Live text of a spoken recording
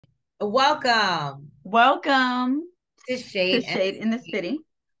Welcome Welcome to to Shade and Shade in the City. City.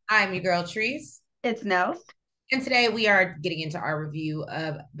 I'm your girl Trees, It's Nels. and today we are getting into our review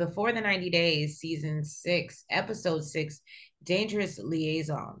of Before the 90 Days, Season 6, Episode 6, Dangerous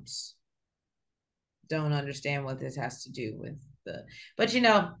Liaisons. Don't understand what this has to do with but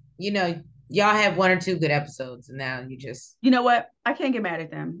y'all have one or two good episodes, and now you just You know what? I can't get mad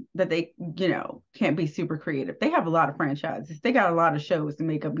at them that they, can't be super creative. They have a lot of franchises. They got a lot of shows to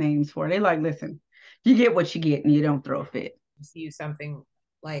make up names for. They like, listen, you get what you get and you don't throw a fit. use something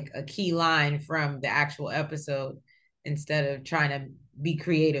like a key line from the actual episode instead of trying to be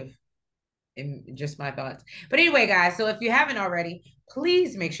creative. And just my thoughts. But anyway, guys, so if you haven't already,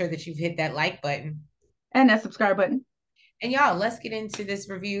 please make sure that you've hit that like button. And that subscribe button. And y'all, let's get into this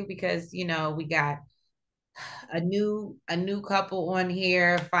review because we got a new couple on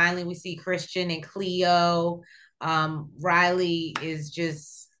here. Finally, we see Christian and Cleo. Riley is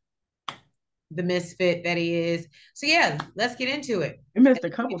just the misfit that he is. So yeah, let's get into it. We missed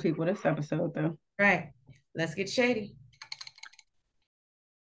a couple people this episode though. Right. Let's get shady.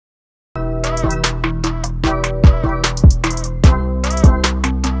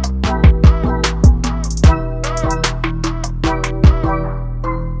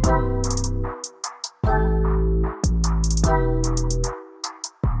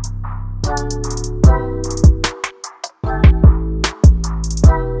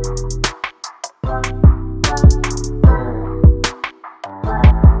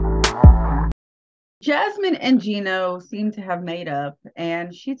 Jasmine and Gino seem to have made up,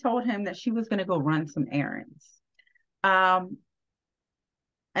 and she told him that she was going to go run some errands. Um,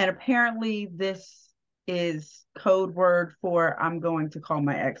 and apparently, this is code word for I'm going to call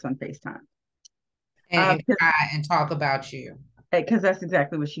my ex on FaceTime. And cry and talk about you. Because that's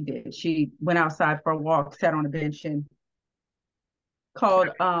exactly what she did. She went outside for a walk, sat on a bench, and called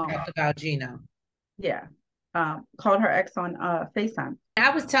Talked about Gino. yeah, called her ex on FaceTime. I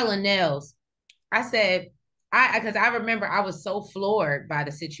was telling Nels, I said, because I remember I was so floored by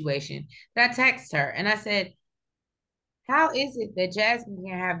the situation that I texted her and I said, how is it that Jasmine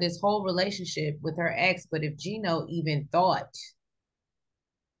can have this whole relationship with her ex, but if Gino even thought,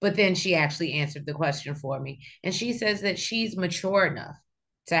 but then she actually answered the question for me. And she says that she's mature enough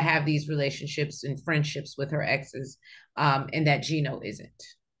to have these relationships and friendships with her exes, and that Gino isn't.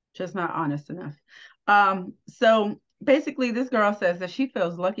 Just not honest enough. So basically, this girl says that she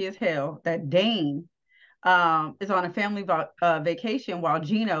feels lucky as hell that Dane is on a family vacation while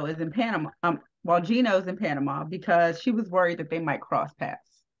Gino is in Panama. While Gino's in Panama because she was worried that they might cross paths.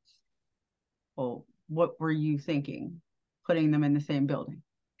 Well, what were you thinking, putting them in the same building?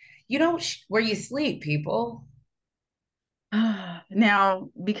 You don't where you sleep, people. Now,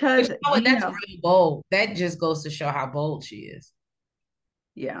 But because you know what? That's Gino, real bold. That just goes to show how bold she is.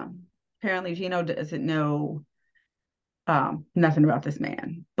 yeah, apparently Gino doesn't know nothing about this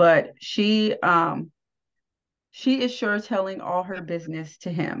man, but she is sure telling all her business to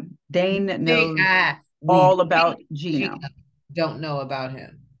him. Dane Think knows we all about think Gino Gino. don't know about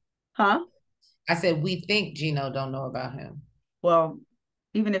him. Huh? I said we think Gino don't know about him. Well,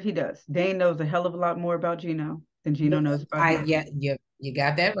 even if he does, Dane knows a hell of a lot more about Gino than Gino No, knows about I him. yeah, you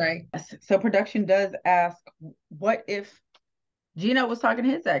got that right. So production does ask, what if Gino was talking to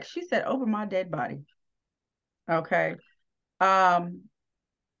his ex? She said, over my dead body. Okay. Um,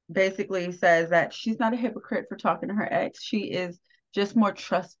 basically says that she's not a hypocrite for talking to her ex. She is just more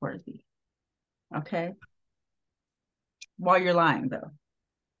trustworthy. Okay. While you're lying though.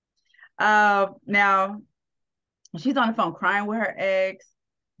 Now she's on the phone crying with her ex,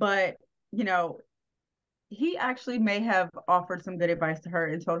 but you know, he actually may have offered some good advice to her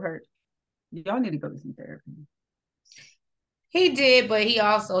and told her, y'all need to go to some therapy. He did, but he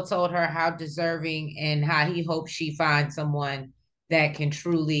also told her how deserving and how he hopes she finds someone that can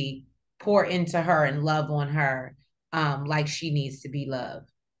truly pour into her and love on her, like she needs to be loved.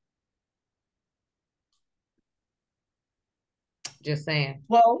 Just saying.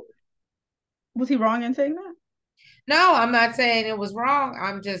 Well, was he wrong in saying that? No, I'm not saying it was wrong.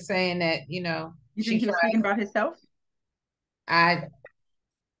 I'm just saying that, You think she he was tried. speaking about himself? I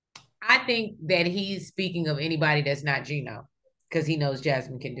I think that he's speaking of anybody that's not Gino because he knows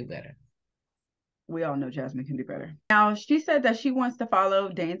Jasmine can do better. We all know Jasmine can do better. Now, she said that she wants to follow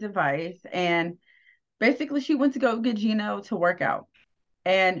Dane's advice and basically she went to go get Gino to work out.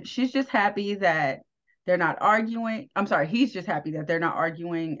 And she's just happy that they're not arguing. I'm sorry, he's just happy that they're not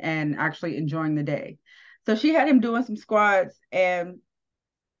arguing and actually enjoying the day. So she had him doing some squats and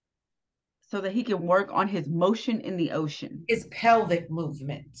so that he can work on his motion in the ocean. His pelvic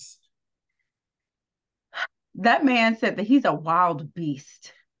movements. That man said that he's a wild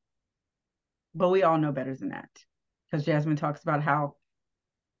beast. But we all know better than that, because Jasmine talks about how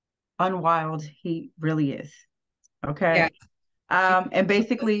unwild he really is. Yeah, Okay. she And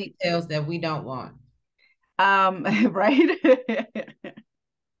basically, details that we don't want. right.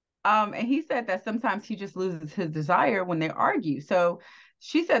 And he said that sometimes he just loses his desire when they argue. So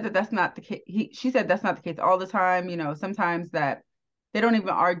she said that that's not the case. She said that's not the case all the time. You know, sometimes that they don't even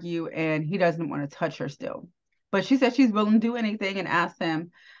argue and he doesn't want to touch her still. But she said she's willing to do anything, and asked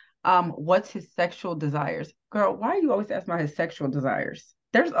him, what's his sexual desires? Girl, why are you always asking about his sexual desires?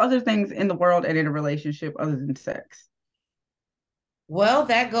 There's other things in the world and in a relationship other than sex. Well,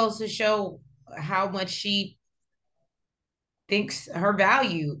 that goes to show how much she thinks her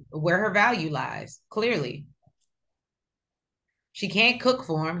value, where her value lies. Clearly, she can't cook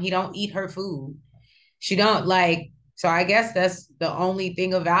for him. He don't eat her food. She don't like. So I guess that's the only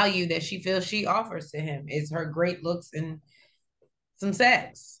thing of value that she feels she offers to him is her great looks and some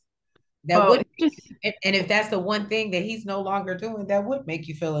sex. That Well, would, it's just and if that's the one thing that he's no longer doing, that would make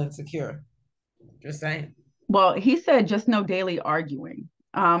you feel insecure. Just saying. Well, he said just no daily arguing.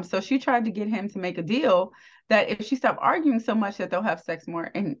 So she tried to get him to make a deal that if she stopped arguing so much that they'll have sex more,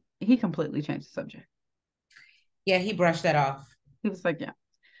 and he completely changed the subject. Yeah, he brushed that off. He was like, "Yeah,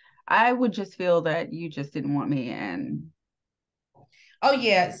 I would just feel that you just didn't want me," and Oh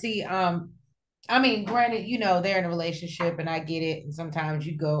yeah, see, I mean, granted, they're in a relationship and I get it. And sometimes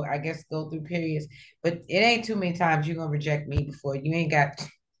you go, I guess, go through periods, but it ain't too many times you're gonna reject me before you ain't got.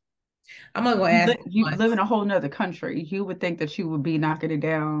 I'm only gonna ask you live in once. a whole nother country. You would think that you would be knocking it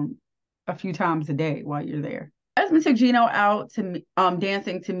down a few times a day while you're there. Jasmine took Gino out to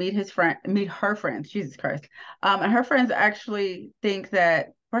dancing to meet her friends. Jesus Christ. And her friends actually think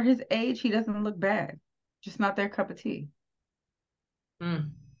that for his age, he doesn't look bad. Just not their cup of tea. Mm.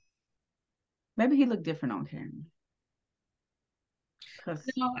 Maybe he looked different on camera. Because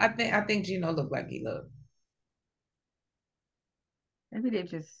No, I think Gino looked like he looked. maybe they're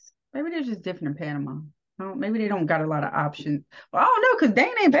just different in Panama. Oh, maybe they don't got a lot of options. Well, I don't know, because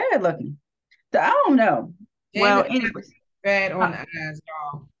Dane ain't bad looking. So I don't know. Well, David anyways, bad on uh, the eyes,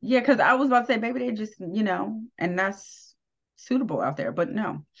 y'all. yeah, because I was about to say maybe they just, and that's suitable out there, but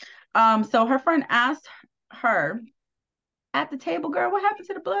no. So her friend asked her at the table, girl, what happened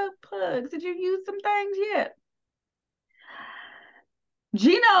to the blood plugs? Did you use some things yet?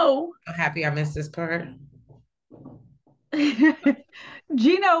 Gino, I'm happy I missed this part.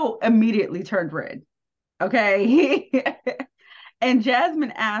 Gino immediately turned red. Okay. And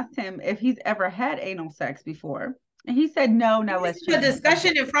Jasmine asked him if he's ever had anal sex before. And he said no. Now This let's is a change the discussion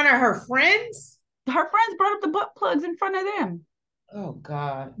subject. in front of her friends. Her friends brought up the butt plugs in front of them. Oh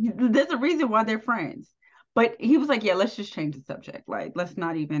God. There's a reason why they're friends. But he was like, yeah, let's just change the subject. Like, let's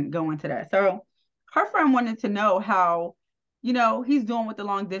not even go into that. So her friend wanted to know how, he's doing with the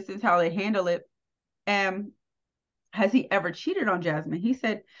long distance, how they handle it. And has he ever cheated on Jasmine? He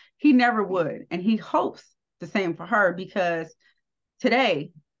said he never would. And he hopes the same for her, because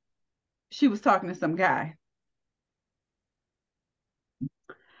today she was talking to some guy.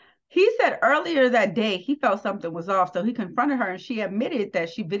 He said earlier that day he felt something was off, so he confronted her, and she admitted that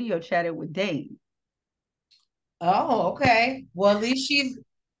she video chatted with Dane. Oh, okay. Well, at least she's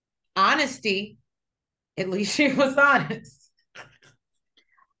honesty. At least she was honest.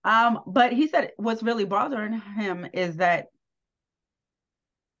 But he said what's really bothering him is that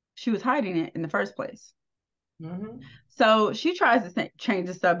she was hiding it in the first place. Mm-hmm. So she tries to change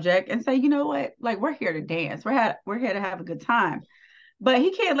the subject and say, you know what, like we're here to dance, we're here to have a good time, but he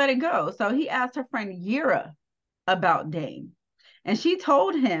can't let it go. So he asked her friend Yira about Dane, and she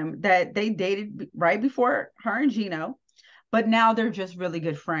told him that they dated right before her and Gino, but now they're just really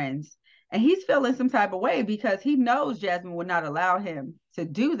good friends. And he's feeling some type of way because he knows Jasmine would not allow him to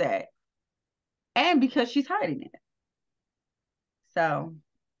do that, and because she's hiding it. So,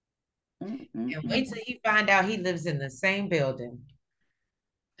 And wait till he find out he lives in the same building.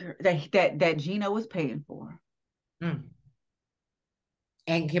 that Gino was paying for. Mm.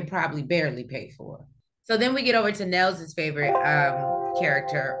 And can probably barely pay for. So then we get over to Nell's favorite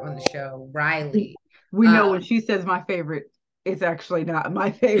character on the show, Riley. We Um, know when she says my favorite, it's actually not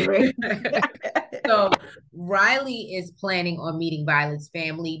my favorite. so Riley is planning on meeting Violet's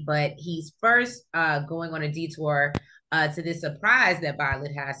family, but he's first going on a detour to this surprise that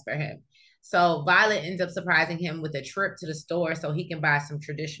Violet has for him. So Violet ends up surprising him with a trip to the store so he can buy some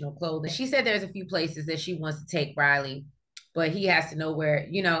traditional clothing. She said there's a few places that she wants to take Riley, but he has to know where,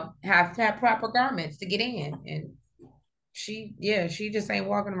 have to have proper garments to get in. And she just ain't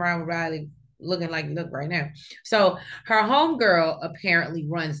walking around with Riley looking like look right now. So her homegirl apparently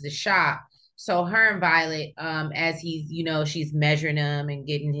runs the shop. So her and Violet, as he's, she's measuring him and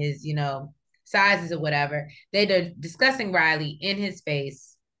getting his, sizes or whatever. They're discussing Riley in his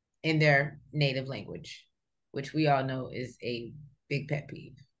face in their native language, which we all know is a big pet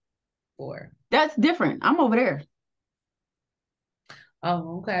peeve for. That's different. I'm over there.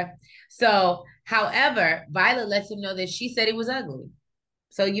 Oh, okay. So, however, Violet lets him know that she said he was ugly.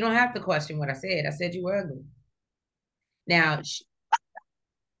 So you don't have to question what I said. I said you were ugly. Now,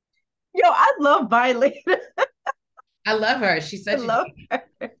 Yo, I love Violet. I love her. She's I such love a.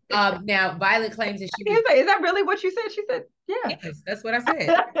 her. Now, Violet claims that she was. Is that really what you said? She said, yeah. Yes, that's what I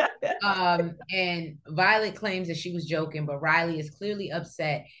said. And Violet claims that she was joking, but Riley is clearly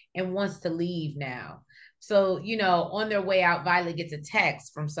upset and wants to leave now. So, on their way out, Violet gets a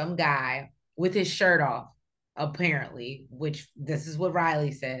text from some guy with his shirt off, apparently, which this is what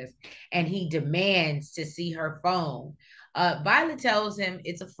Riley says. And he demands to see her phone. Violet tells him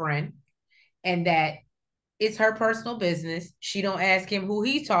it's a friend and that it's her personal business. She don't ask him who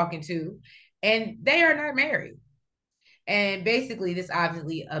he's talking to, and they are not married. And basically, this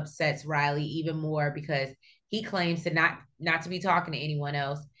obviously upsets Riley even more because he claims to not to be talking to anyone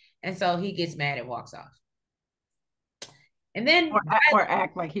else, and so he gets mad and walks off. And then or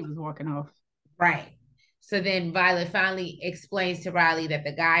act like he was walking off. Right. So then Violet finally explains to Riley that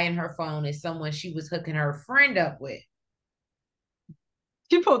the guy in her phone is someone she was hooking her friend up with.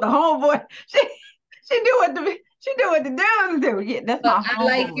 She pulled the homeboy. She knew what the dudes do. Yeah, that's my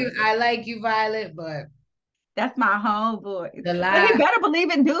homeboy. I like you, Violet, but that's my homeboy. The lie. But he better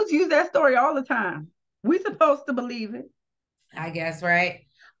believe it. Dudes use that story all the time. We supposed to believe it. I guess, right?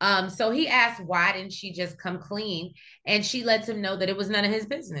 So he asked, why didn't she just come clean? And she lets him know that it was none of his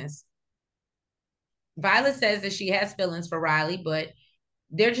business. Violet says that she has feelings for Riley, but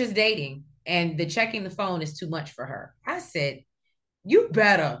they're just dating. And the checking the phone is too much for her. I said, you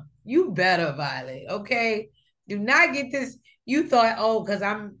better, Violet, okay? Do not get this. You thought, oh, because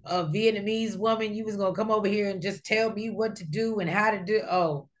I'm a Vietnamese woman, you was going to come over here and just tell me what to do and how to do.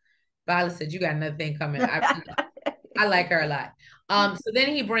 Oh, Violet said, you got another thing coming. I like her a lot. So then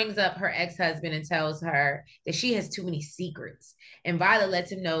he brings up her ex-husband and tells her that she has too many secrets. And Violet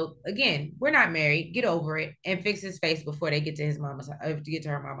lets him know, again, we're not married. Get over it and fix his face before they get to his mama's to get to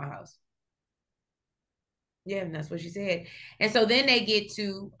her mama's house. Yeah, and that's what she said. And so then they get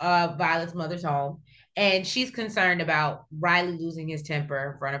to Violet's mother's home, and she's concerned about Riley losing his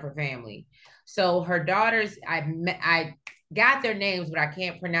temper in front of her family. So her daughters, I got their names, but I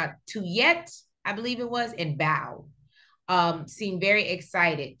can't pronounce. Tuyet, I believe it was, and Bao. Seem very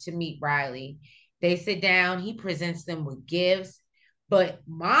excited to meet Riley. They sit down. He presents them with gifts, but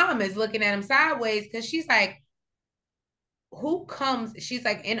Mom is looking at him sideways because she's like, "Who comes?" She's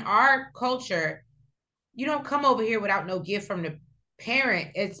like, "In our culture, you don't come over here without no gift from the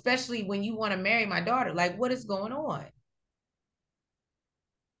parent, especially when you want to marry my daughter. Like, what is going on?"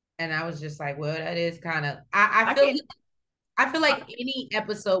 And I was just like, "Well, that is kind of." I feel like any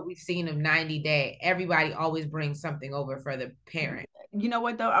episode we've seen of 90 Day, everybody always brings something over for the parent. You know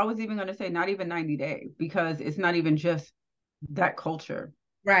what, though? I was even going to say not even 90 Day because it's not even just that culture.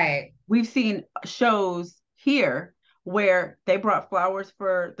 Right. We've seen shows here where they brought flowers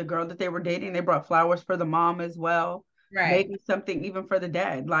for the girl that they were dating. They brought flowers for the mom as well. Right. Maybe something even for the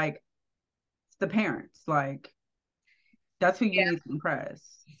dad. Like, it's the parents. Like, that's who you need to impress.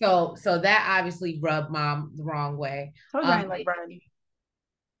 So that obviously rubbed Mom the wrong way. Like Brady.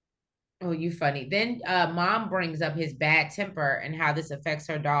 Oh, you funny. Then Mom brings up his bad temper and how this affects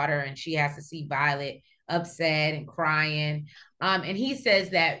her daughter, and she has to see Violet upset and crying. And he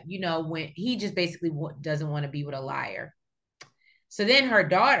says that, when he just basically doesn't want to be with a liar. So then her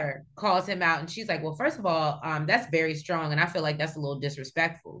daughter calls him out, and she's like, well, first of all, that's very strong, and I feel like that's a little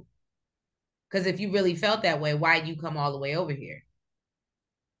disrespectful. Because if you really felt that way, why'd you come all the way over here?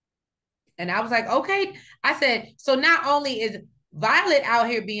 And I was like, okay. I said, so not only is Violet out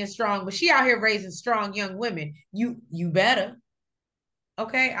here being strong, but she out here raising strong young women. You better.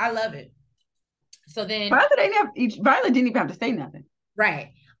 Okay, I love it. So then Violet didn't even have to say nothing. Right.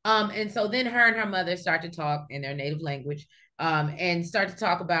 And so then her and her mother start to talk in their native language, and start to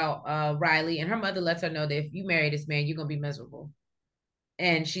talk about Riley. And her mother lets her know that if you marry this man, you're gonna be miserable.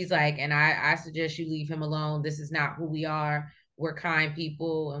 And she's like, and I suggest you leave him alone. This is not who we are. We're kind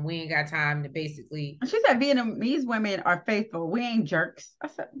people, and we ain't got time to basically. She said Vietnamese women are faithful. We ain't jerks. I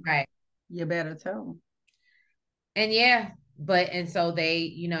said, right. You better tell them. And yeah, and so they,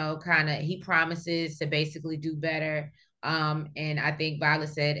 he promises to basically do better. And I think Violet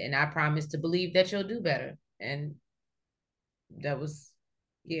said, and I promise to believe that you'll do better. And that was,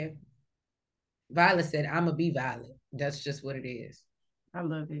 yeah. Violet said, I'm gonna be Violet. That's just what it is. I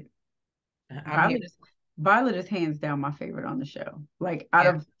love it. Violet is hands down my favorite on the show. Like out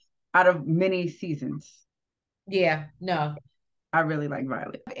of out of many seasons. Yeah, no. I really like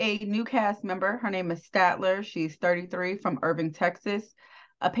Violet. A new cast member, her name is Statler. She's 33 from Irving, Texas.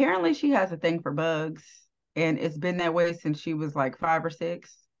 Apparently, she has a thing for bugs, and it's been that way since she was like 5 or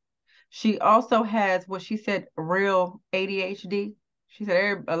 6. She also has what she said, real ADHD. She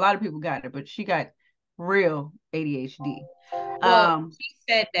said a lot of people got it, but she got real ADHD. Well, she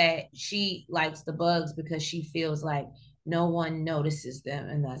said that she likes the bugs because she feels like no one notices them,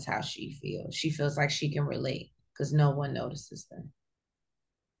 and that's how she feels. She feels like she can relate because no one notices them.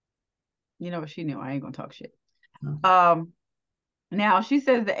 You know what? She knew I ain't gonna talk shit. Okay. Now she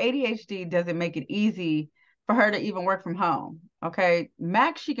says the ADHD doesn't make it easy for her to even work from home. Okay,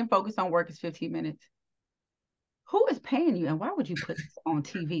 max she can focus on work is 15 minutes. Who is paying you, and why would you put this on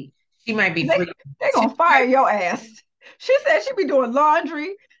TV? She might be They free. they gonna fire your ass. She said she be doing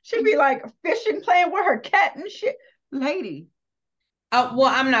laundry. She be like fishing, playing with her cat and shit. Lady, Well,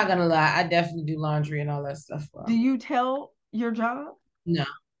 I'm not gonna lie. I definitely do laundry and all that stuff. do you tell your job? No,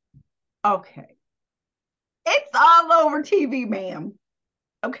 Okay. It's all over TV, ma'am.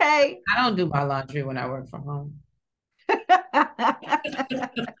 Okay. I don't do my laundry when I work from home.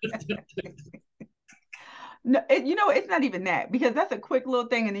 No, it's not even that because that's a quick little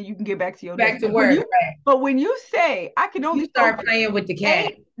thing, and then you can get back to your day. Back to work. Right. But when you say I can You only start focus playing with the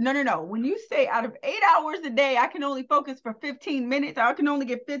cat. 8, no. When you say out of 8 hours a day, I can only focus for 15 minutes. I can only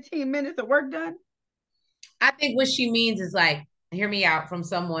get 15 minutes of work done. I think what she means is like, hear me out from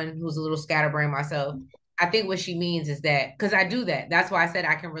someone who's a little scatterbrained myself. I think what she means is that because I do that. That's why I said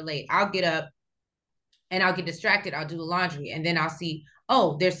I can relate. I'll get up and I'll get distracted. I'll do the laundry and then I'll see,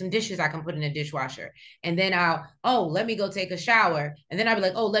 oh, there's some dishes I can put in the dishwasher. And then let me go take a shower. And then I'll be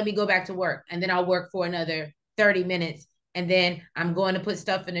like, oh, let me go back to work. And then I'll work for another 30 minutes. And then I'm going to put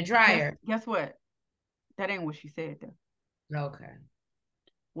stuff in the dryer. Guess what? That ain't what she said, though. Okay.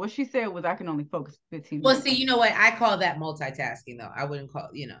 What she said was I can only focus 15 Well, minutes. see, you know what? I call that multitasking, though. I wouldn't call,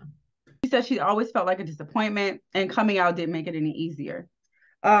 She said she always felt like a disappointment, and coming out didn't make it any easier.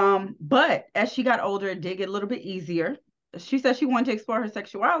 But as she got older, it did get a little bit easier. She said she wanted to explore her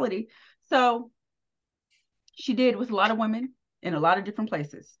sexuality. So she did with a lot of women in a lot of different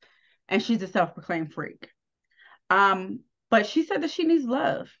places. And she's a self-proclaimed freak. But she said that she needs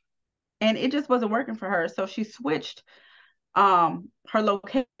love. And it just wasn't working for her. So she switched her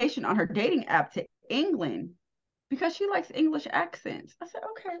location on her dating app to England because she likes English accents. I said,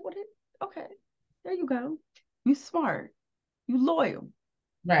 okay, there you go. You smart. You loyal.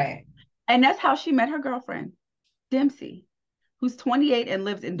 right. And that's how she met her girlfriend, Dempsey, who's 28 and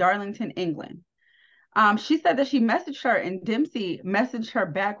lives in Darlington, England. She said that she messaged her and Dempsey messaged her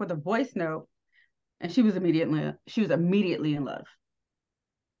back with a voice note, and she was immediately in love.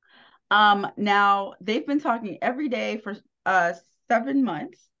 Now they've been talking every day for 7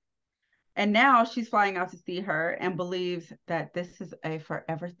 months, and now she's flying out to see her and believes that this is a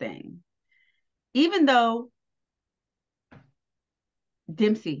forever thing, even though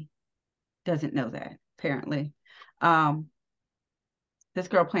Dempsey doesn't know that. Apparently, this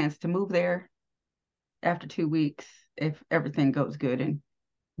girl plans to move there after 2 weeks if everything goes good, and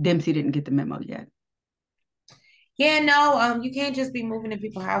Dempsey didn't get the memo yet. Yeah, no, you can't just be moving in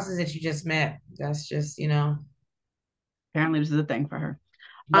people's houses that you just met. That's just, Apparently, this is a thing for her.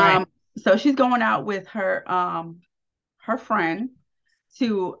 right. So she's going out with her friend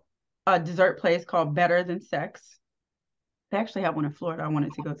to a dessert place called Better Than Sex. They actually have one in Florida I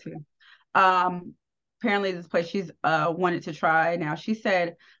wanted to go to. Apparently this place she's wanted to try. Now she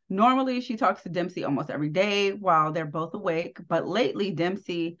said normally she talks to Dempsey almost every day while they're both awake, but lately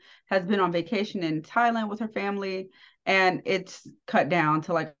Dempsey has been on vacation in Thailand with her family, and it's cut down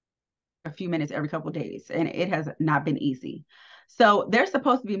to like a few minutes every couple of days, and it has not been easy. So they're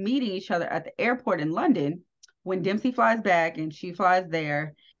supposed to be meeting each other at the airport in London when Dempsey flies back and she flies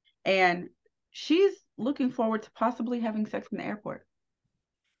there, and she's looking forward to possibly having sex in the airport.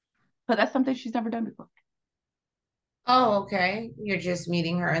 But that's something she's never done before. Oh, okay. You're just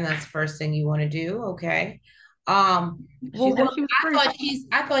meeting her and that's the first thing you want to do. Okay. She Well, said she was free.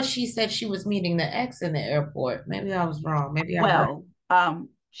 I thought she said she was meeting the ex in the airport. Maybe I was wrong. Maybe I heard. Well,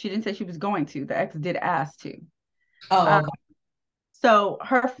 she didn't say she was going to. The ex did ask to. Oh, Um, okay. so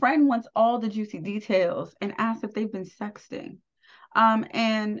her friend wants all the juicy details and asked if they've been sexting.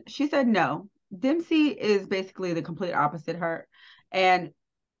 And she said no. Dempsey is basically the complete opposite her. And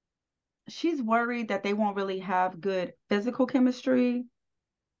she's worried that they won't really have good physical chemistry.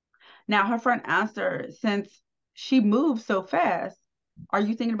 Now, her friend asked her, since she moves so fast, are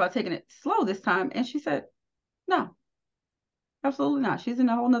you thinking about taking it slow this time? And she said, no, absolutely not. She's in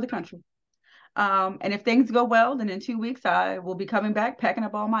a whole nother country. And if things go well, then in 2 weeks, I will be coming back, packing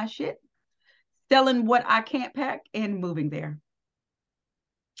up all my shit, selling what I can't pack, and moving there.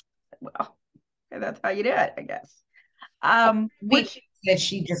 Well, that's how you do it, I guess. Which that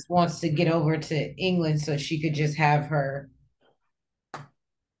she just wants to get over to England so she could just have her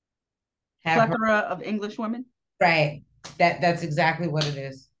plethora of English women. Right. That's exactly what it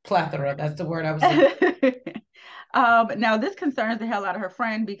is. Plethora. That's the word I was looking. Now this concerns the hell out of her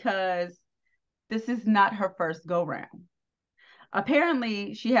friend because this is not her first go round.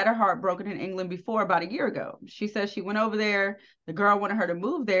 Apparently, she had her heart broken in England before about a year ago. She says she went over there. The girl wanted her to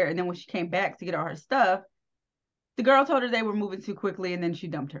move there. And then when she came back to get all her stuff, the girl told her they were moving too quickly and then she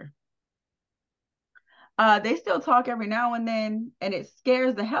dumped her. They still talk every now and then, and it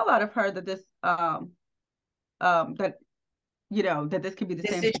scares the hell out of her that this that that this could be the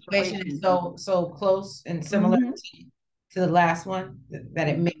same situation is so close and similar to the last one that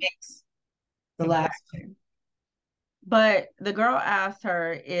it mimics the last one. But the girl asked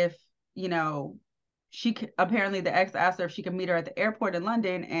her if, she could, apparently the ex asked her if she could meet her at the airport in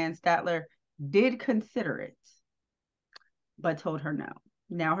London, and Statler did consider it, but told her no.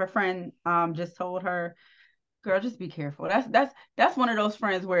 Now her friend just told her, girl, just be careful. That's one of those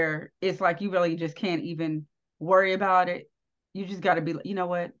friends where it's like you really just can't even worry about it. You just got to be, you know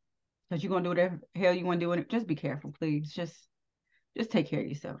what? Because you're gonna do whatever hell you want to do, and just be careful, please. Just take care of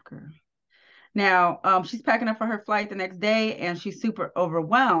yourself, girl. Now, she's packing up for her flight the next day, and she's super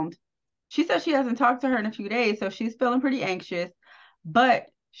overwhelmed. She says she hasn't talked to her in a few days, so she's feeling pretty anxious, but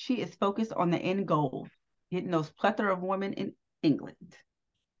she is focused on the end goal, getting those plethora of women in England.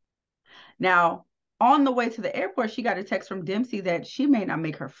 Now, on the way to the airport, she got a text from Dempsey that she may not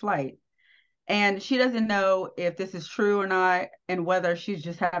make her flight, and she doesn't know if this is true or not, and whether she's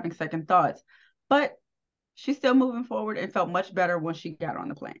just having second thoughts, but she's still moving forward and felt much better when she got on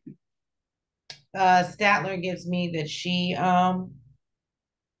the plane. Statler gives me that she is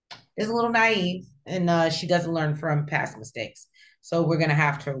a little naive and she doesn't learn from past mistakes. So we're gonna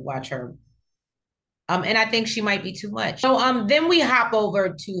have to watch her. And I think she might be too much. So then we hop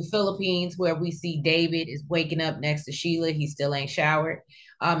over to the Philippines where we see David is waking up next to Sheila. He still ain't showered.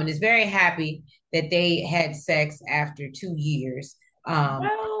 And is very happy that they had sex after 2 years.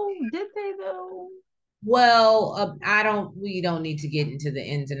 Well, did they though? Well, we don't need to get into the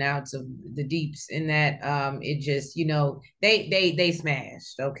ins and outs of the deeps in that. It just, they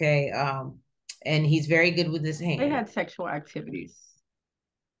smashed, okay? And he's very good with his hand. They had sexual activities.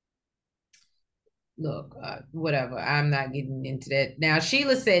 Look, whatever. I'm not getting into that. Now,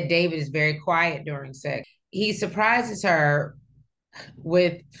 Sheila said David is very quiet during sex. He surprises her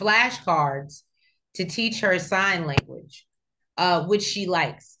with flashcards to teach her sign language. Which she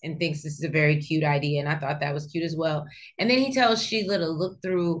likes and thinks this is a very cute idea. And I thought that was cute as well. And then he tells Sheila to look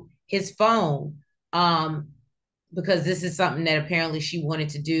through his phone because this is something that apparently she wanted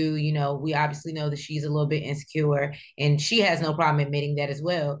to do. We obviously know that she's a little bit insecure and she has no problem admitting that as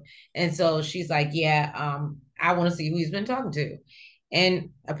well. And so she's like, yeah, I want to see who he's been talking to. And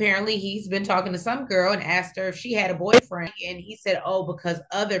apparently he's been talking to some girl and asked her if she had a boyfriend. And he said, oh, because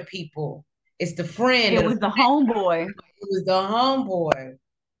other people. It's the friend. It was the homeboy. It was the homeboy.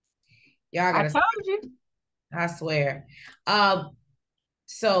 Y'all gotta. I told you. I swear.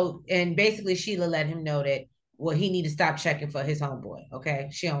 So, and basically Sheila let him know that, well, he need to stop checking for his homeboy. Okay.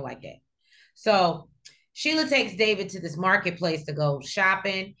 She don't like that. So Sheila takes David to this marketplace to go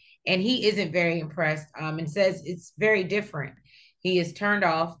shopping, and he isn't very impressed and says it's very different. He is turned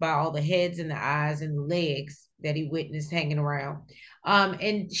off by all the heads and the eyes and the legs that he witnessed hanging around.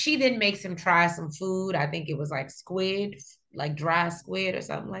 And she then makes him try some food. I think it was like squid, like dry squid or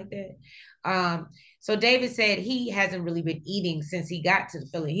something like that. So David said he hasn't really been eating since he got to the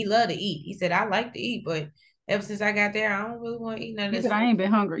Philly. He loved to eat. He said, I like to eat, but ever since I got there, I don't really want to eat none of this. He said, I ain't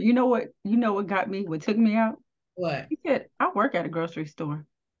been hungry. You know what got me, what took me out? What? He said, I work at a grocery store.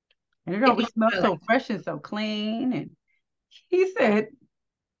 And it always smells so fresh and so clean. And he said,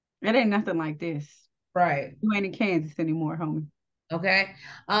 it ain't nothing like this. Right. You ain't in Kansas anymore, homie. Okay.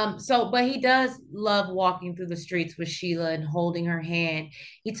 But he does love walking through the streets with Sheila and holding her hand.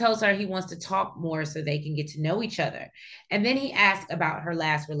 He tells her he wants to talk more so they can get to know each other. And then he asks about her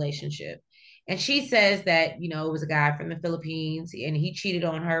last relationship. And she says that, it was a guy from the Philippines and he cheated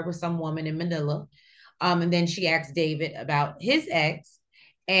on her with some woman in Manila. And then she asks David about his ex.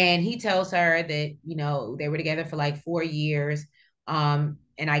 And he tells her that, they were together for like 4 years.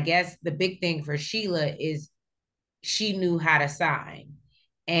 And I guess the big thing for Sheila is she knew how to sign.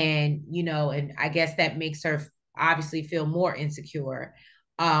 And, and I guess that makes her obviously feel more insecure.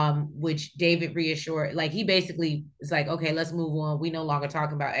 which David reassured, like he basically is like, okay, let's move on. We no longer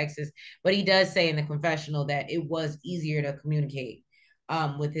talking about exes. But he does say in the confessional that it was easier to communicate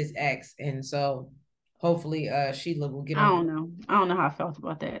with his ex. And so hopefully Sheila will get I on. don't know. I don't know how I felt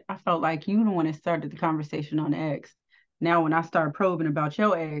about that. I felt like you the one that started the conversation on the ex. Now when I start probing about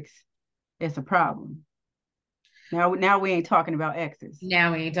your ex, it's a problem. Now we ain't talking about exes.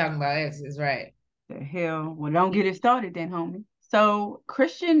 Now we ain't talking about exes, right? The hell? Well, don't get it started then, homie. So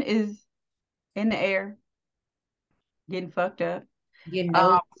Christian is in the air, getting fucked up. Getting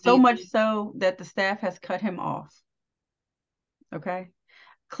those So much so that the staff has cut him off. Okay.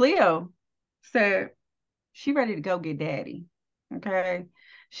 Cleo said she ready to go get daddy. Okay.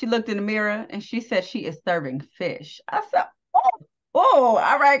 She looked in the mirror and she said she is serving fish. I said, oh,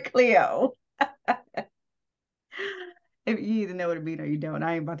 all right, Cleo. If you either know what it means or you don't,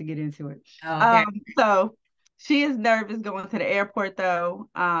 I ain't about to get into it. okay. So she is nervous going to the airport though.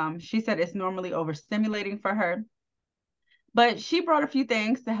 She said it's normally overstimulating for her, but she brought a few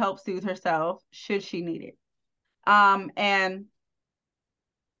things to help soothe herself should she need it. And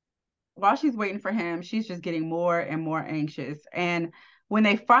while she's waiting for him, she's just getting more and more anxious. And when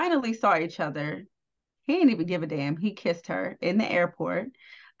they finally saw each other, he didn't even give a damn. He kissed her in the airport.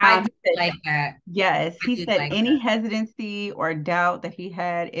 I Said, like that. yes, he said like any hesitancy or doubt that he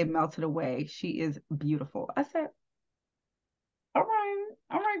had, it melted away. She is beautiful. I said, all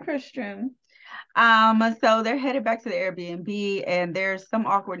right, Christian. So they're headed back to the Airbnb and there's some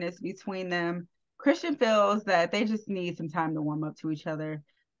awkwardness between them. Christian feels that they just need some time to warm up to each other.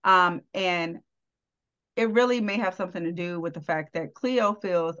 And it really may have something to do with the fact that Cleo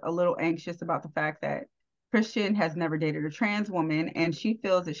feels a little anxious about the fact that Christian has never dated a trans woman, and she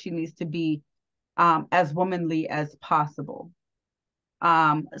feels that she needs to be as womanly as possible.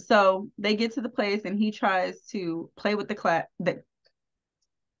 So they get to the place, and he tries to play with the cats.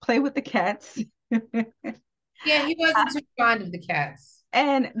 Yeah, he wasn't too fond of the cats.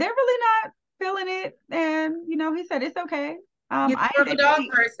 And they're really not feeling it. And he said it's okay. He's I more ain't of a their dog daddy.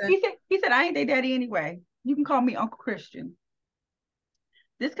 person. He said I ain't their daddy anyway. You can call me Uncle Christian.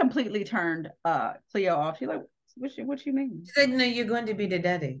 This completely turned Cleo off. She's like, what you mean? She said, no, you're going to be the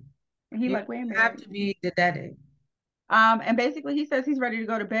daddy. And he like, wait a minute. Have to be the daddy. And basically he says he's ready to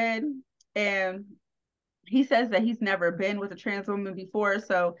go to bed. And he says that he's never been with a trans woman before,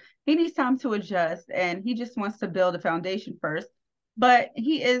 so he needs time to adjust, and he just wants to build a foundation first. But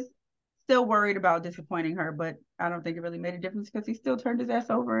he is still worried about disappointing her, but I don't think it really made a difference because he still turned his ass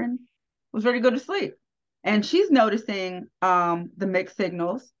over and was ready to go to sleep. And she's noticing the mixed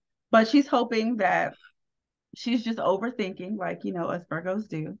signals, but she's hoping that she's just overthinking, like, us Virgos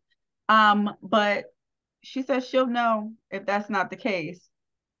do. But she says she'll know if that's not the case.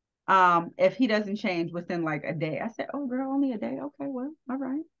 If he doesn't change within like a day. I said, oh girl, only a day. Okay, well, all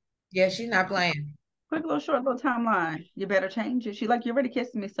right. Yeah, she's not playing. Quick little short little timeline. You better change it. She's like, you already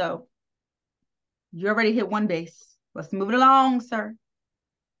kissed me, so you already hit one base. Let's move it along, sir.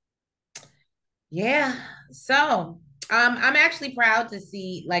 Yeah. So I'm actually proud to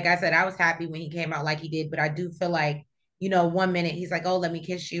see, like I said, I was happy when he came out like he did, but I do feel like, 1 minute he's like, oh, let me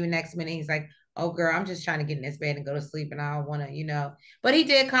kiss you. Next minute he's like, oh girl, I'm just trying to get in this bed and go to sleep and I don't want to. But he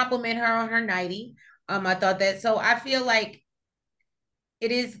did compliment her on her nightie. I thought that, so I feel like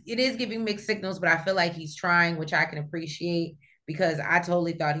it is giving mixed signals, but I feel like he's trying, which I can appreciate because I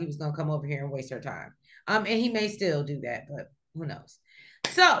totally thought he was gonna come over here and waste her time. And he may still do that, but who knows?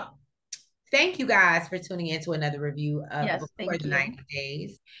 So thank you guys for tuning in to another review of Before the 90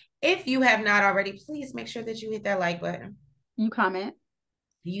 Days. If you have not already, please make sure that you hit that like button. You comment.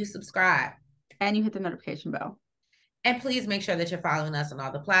 You subscribe. And you hit the notification bell. And please make sure that you're following us on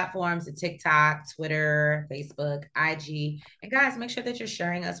all the platforms, the TikTok, Twitter, Facebook, IG. And guys, make sure that you're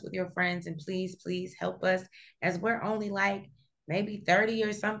sharing us with your friends. And please, please help us as we're only like maybe 30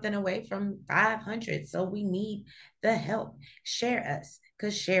 or something away from 500. So we need the help. Share us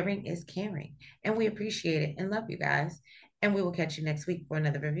because sharing is caring. And we appreciate it and love you guys. And we will catch you next week for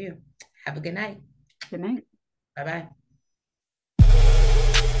another review. Have a good night. Good night. Bye-bye.